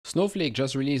Snowflake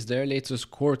just released their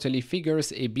latest quarterly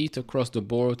figures, a beat across the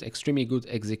board, extremely good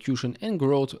execution and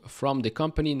growth from the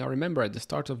company. Now remember, at the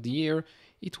start of the year,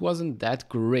 it wasn't that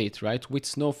great, right? With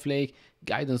Snowflake,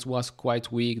 guidance was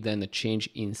quite weak, then a change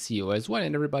in CEO as well,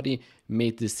 and everybody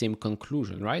made the same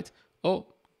conclusion, right? Oh,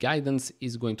 guidance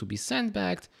is going to be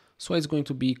sandbagged, so it's going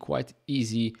to be quite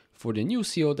easy for the new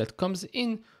CEO that comes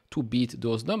in to beat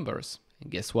those numbers.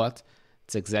 And guess what?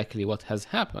 It's exactly what has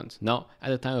happened. Now, at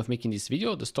the time of making this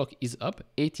video, the stock is up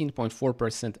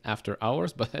 18.4% after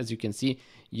hours, but as you can see,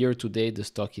 year to date, the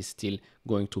stock is still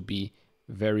going to be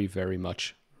very, very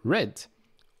much red.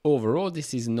 Overall,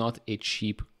 this is not a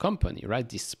cheap company, right?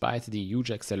 Despite the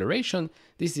huge acceleration,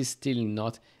 this is still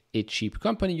not a cheap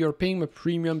company. You're paying a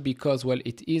premium because, well,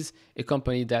 it is a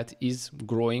company that is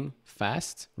growing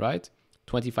fast, right?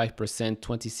 25%,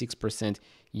 26%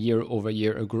 year over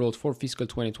year growth for fiscal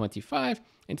 2025.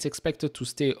 And it's expected to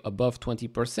stay above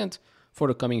 20% for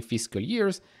the coming fiscal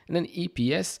years. And then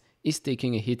EPS is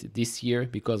taking a hit this year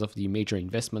because of the major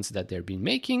investments that they've been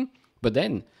making. But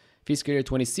then fiscal year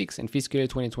 26 and fiscal year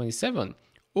 2027,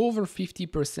 over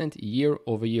 50% year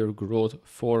over year growth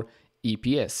for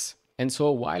EPS. And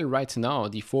so while right now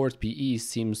the forward PE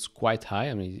seems quite high,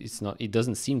 I mean, it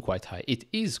doesn't seem quite high. It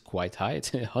is quite high.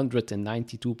 It's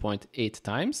 192.8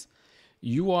 times.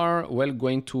 You are, well,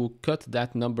 going to cut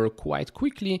that number quite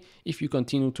quickly if you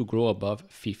continue to grow above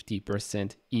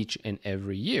 50% each and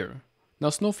every year. Now,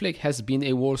 Snowflake has been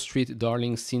a Wall Street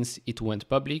darling since it went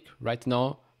public. Right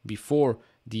now, before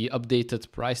the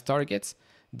updated price targets,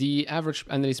 the average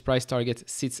analyst price target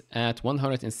sits at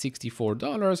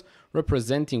 $164,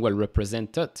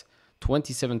 represented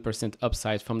 27%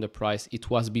 upside from the price it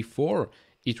was before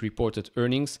it reported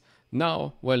earnings.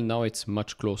 Now it's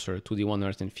much closer to the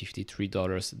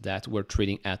 $153 that we're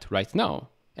trading at right now.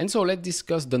 And so let's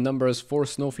discuss the numbers for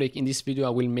Snowflake. In this video,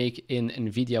 I will make an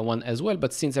NVIDIA one as well.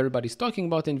 But since everybody's talking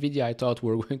about NVIDIA, I thought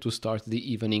we were going to start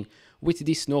the evening with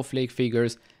the Snowflake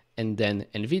figures and then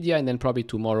NVIDIA, and then probably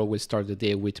tomorrow we'll start the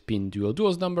day with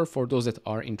Pinduoduo's number for those that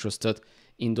are interested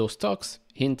in those stocks.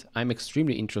 Hint, I'm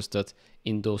extremely interested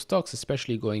in those stocks,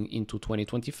 especially going into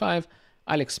 2025.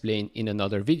 I'll explain in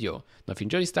another video. Now, if you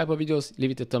enjoy this type of videos,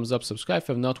 leave it a thumbs up, subscribe.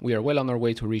 If not, we are well on our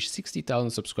way to reach 60,000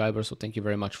 subscribers, so thank you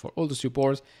very much for all the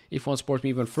support. If you want to support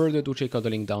me even further, do check out the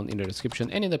link down in the description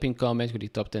and in the pinned comment with the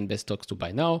top 10 best stocks to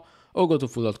buy now, or go to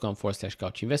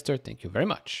fool.com/couchinvestor. Thank you very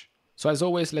much. So as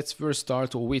always, let's first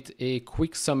start with a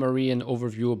quick summary and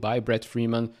overview by Brett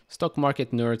Freeman, stock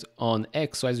market nerd on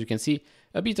X. So as you can see,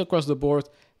 a bit across the board,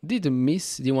 did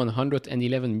miss the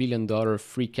 $111 million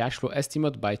free cash flow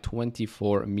estimate by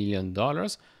 $24 million.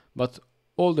 But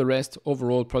all the rest,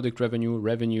 overall product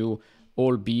revenue,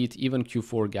 all beat, even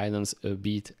Q4 guidance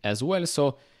beat as well.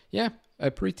 So yeah,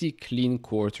 a pretty clean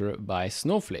quarter by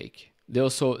Snowflake. They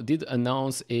also did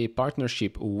announce a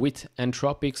partnership with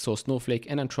Anthropic. So Snowflake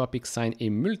and Anthropic signed a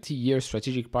multi-year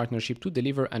strategic partnership to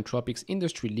deliver Anthropic's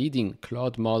industry-leading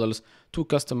cloud models to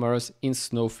customers in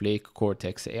Snowflake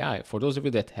Cortex AI. For those of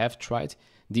you that have tried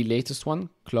the latest one,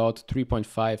 Claude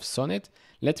 3.5 Sonnet,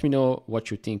 let me know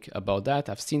what you think about that.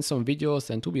 I've seen some videos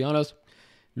and to be honest,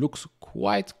 looks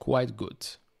quite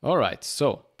good. All right,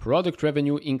 so product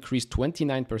revenue increased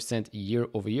 29% year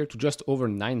over year to just over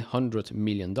 $900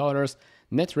 million.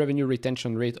 Net revenue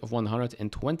retention rate of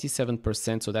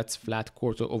 127%, so that's flat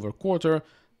quarter over quarter.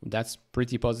 That's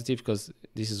pretty positive because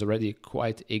this is already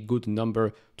quite a good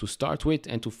number to start with,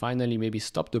 and to finally maybe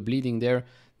stop the bleeding there,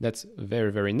 that's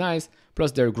very, very nice.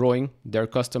 Plus they're growing their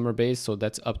customer base, so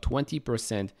that's up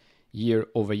 20% year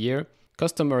over year.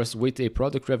 Customers with a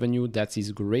product revenue that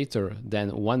is greater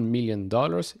than $1 million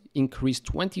increased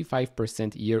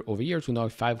 25% year over year to now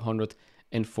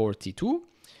 542.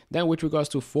 Then with regards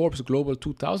to Forbes Global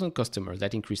 2000 customers,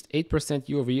 that increased 8%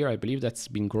 year over year. I believe that's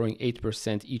been growing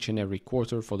 8% each and every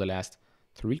quarter for the last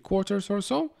 3 quarters or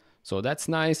so. So that's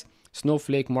nice.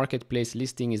 Snowflake Marketplace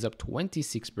listing is up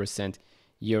 26%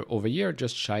 year over year,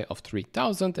 just shy of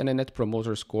 3,000, and a net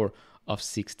promoter score of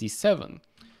 67.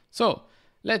 So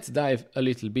let's dive a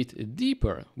little bit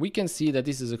deeper. We can see that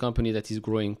this is a company that is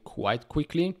growing quite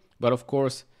quickly, but of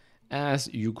course, as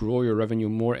you grow your revenue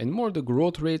more and more, the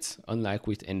growth rates, unlike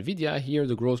with NVIDIA here,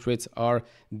 the growth rates are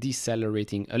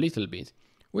decelerating a little bit.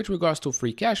 With regards to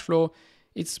free cash flow,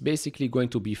 it's basically going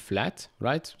to be flat,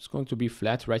 right? It's going to be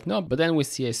flat right now, but then we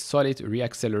see a solid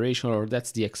reacceleration, or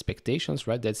that's the expectations,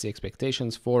 right? That's the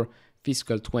expectations for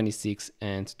fiscal 26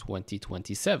 and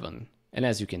 2027. And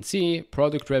as you can see,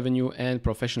 product revenue and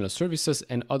professional services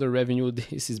and other revenue,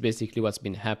 this is basically what's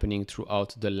been happening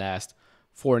throughout the last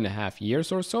 4.5 years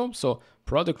or so. So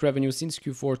product revenue since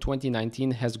Q4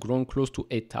 2019 has grown close to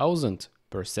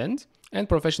 1,000%. And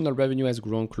professional revenue has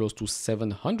grown close to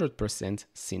 700%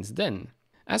 since then.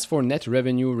 As for net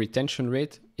revenue retention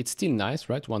rate, it's still nice,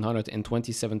 right?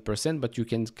 127%, but you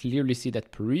can clearly see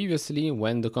that previously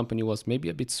when the company was maybe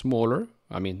a bit smaller,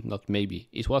 I mean, not maybe,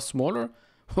 it was smaller,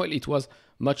 well, it was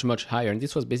much, much higher. And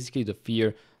this was basically the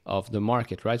fear of the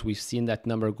market, right? We've seen that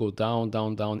number go down,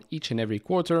 down, down each and every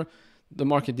quarter. The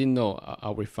market didn't know,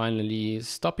 are we finally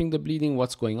stopping the bleeding?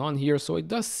 What's going on here? So it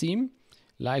does seem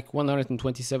like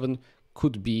 127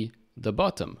 could be the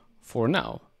bottom for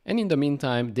now. And in the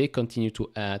meantime, they continue to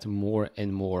add more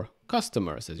and more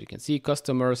customers. As you can see,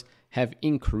 customers have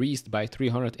increased by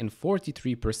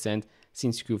 343%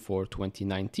 since Q4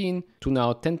 2019 to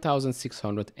now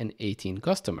 10,618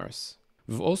 customers.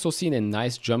 We've also seen a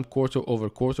nice jump quarter over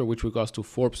quarter with regards to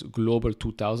Forbes Global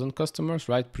 2000 customers,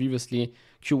 right? Previously,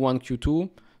 Q1,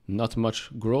 Q2, not much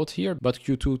growth here, but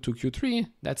Q2 to Q3,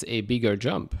 that's a bigger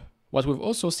jump. What we've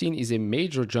also seen is a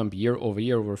major jump year, over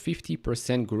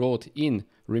 50% growth in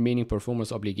remaining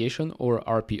performance obligation, or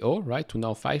RPO, right, to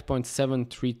now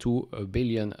 $5.732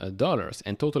 billion.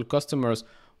 And total customers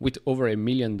with over $1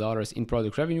 million in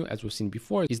product revenue, as we've seen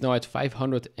before, is now at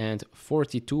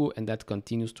 542, and that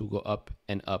continues to go up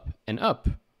and up and up.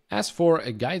 As for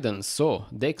guidance, so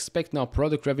they expect now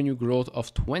product revenue growth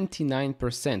of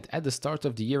 29%. At the start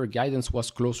of the year, guidance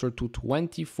was closer to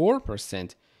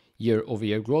 24%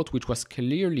 year-over-year growth, which was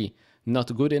clearly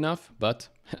not good enough, but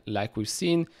like we've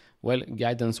seen, well,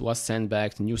 guidance was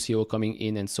sandbagged, new CEO coming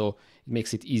in, and so it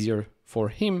makes it easier for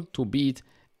him to beat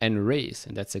and raise.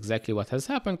 And that's exactly what has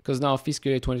happened, because now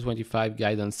fiscal year 2025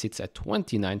 guidance sits at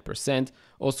 29%.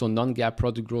 Also, non-GAAP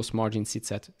product gross margin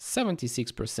sits at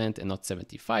 76% and not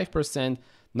 75%.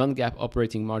 Non-GAAP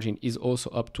operating margin is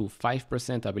also up to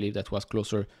 5%. I believe that was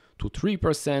closer to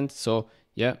 3%. So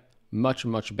yeah, much,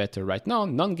 much better right now.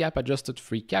 Non-GAAP adjusted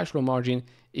free cash flow margin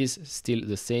is still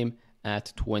the same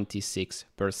at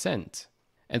 26%.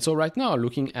 And so right now,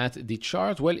 looking at the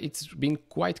chart, well, it's been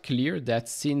quite clear that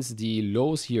since the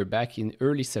lows here back in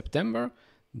early September,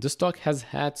 the stock has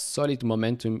had solid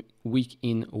momentum week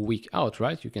in, week out,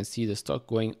 right? You can see the stock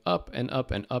going up and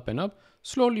up and up and up,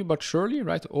 slowly but surely,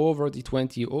 right? Over the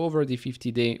 20, over the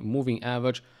 50-day moving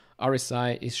average,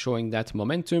 RSI is showing that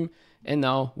momentum. And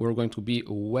now we're going to be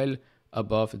well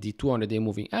above the 200-day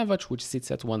moving average, which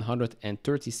sits at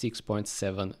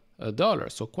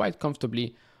 $136.7. So quite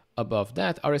comfortably above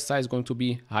that. RSI is going to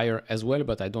be higher as well,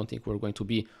 but I don't think we're going to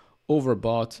be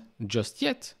overbought just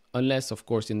yet, unless, of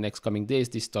course, in the next coming days,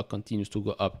 this stock continues to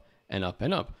go up and up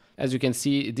and up. As you can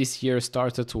see, this year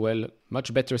started well,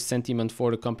 much better sentiment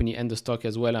for the company and the stock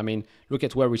as well. I mean, look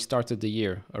at where we started the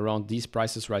year, around these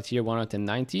prices right here,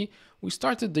 190. We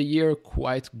started the year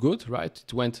quite good, right?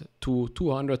 It went to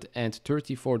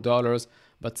 $234,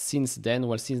 but since then,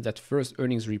 well, since that first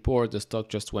earnings report, the stock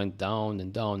just went down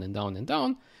and down and down and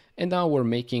down. And now we're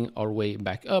making our way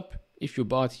back up. If you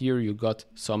bought here, you got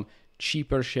some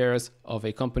cheaper shares of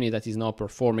a company that is now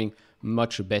performing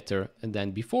much better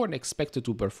than before and expected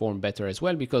to perform better as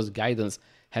well, because guidance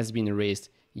has been raised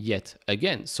yet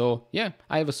again. So yeah,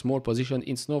 I have a small position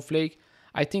in Snowflake.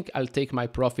 I think I'll take my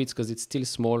profits because it's still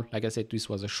small. Like I said, this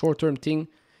was a short-term thing.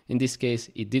 In this case,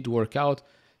 it did work out.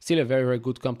 Still a very, very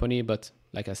good company, but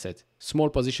like I said, small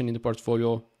position in the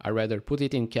portfolio. I'd rather put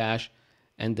it in cash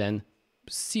and then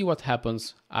see what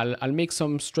happens. I'll make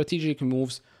some strategic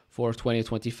moves for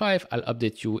 2025. I'll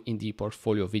update you in the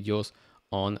portfolio videos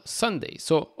on Sunday.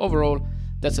 So overall,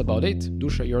 that's about it. Do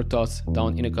share your thoughts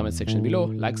down in the comment section below.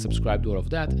 Like, subscribe, do all of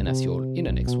that, and I'll see you all in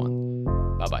the next one.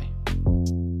 Bye-bye.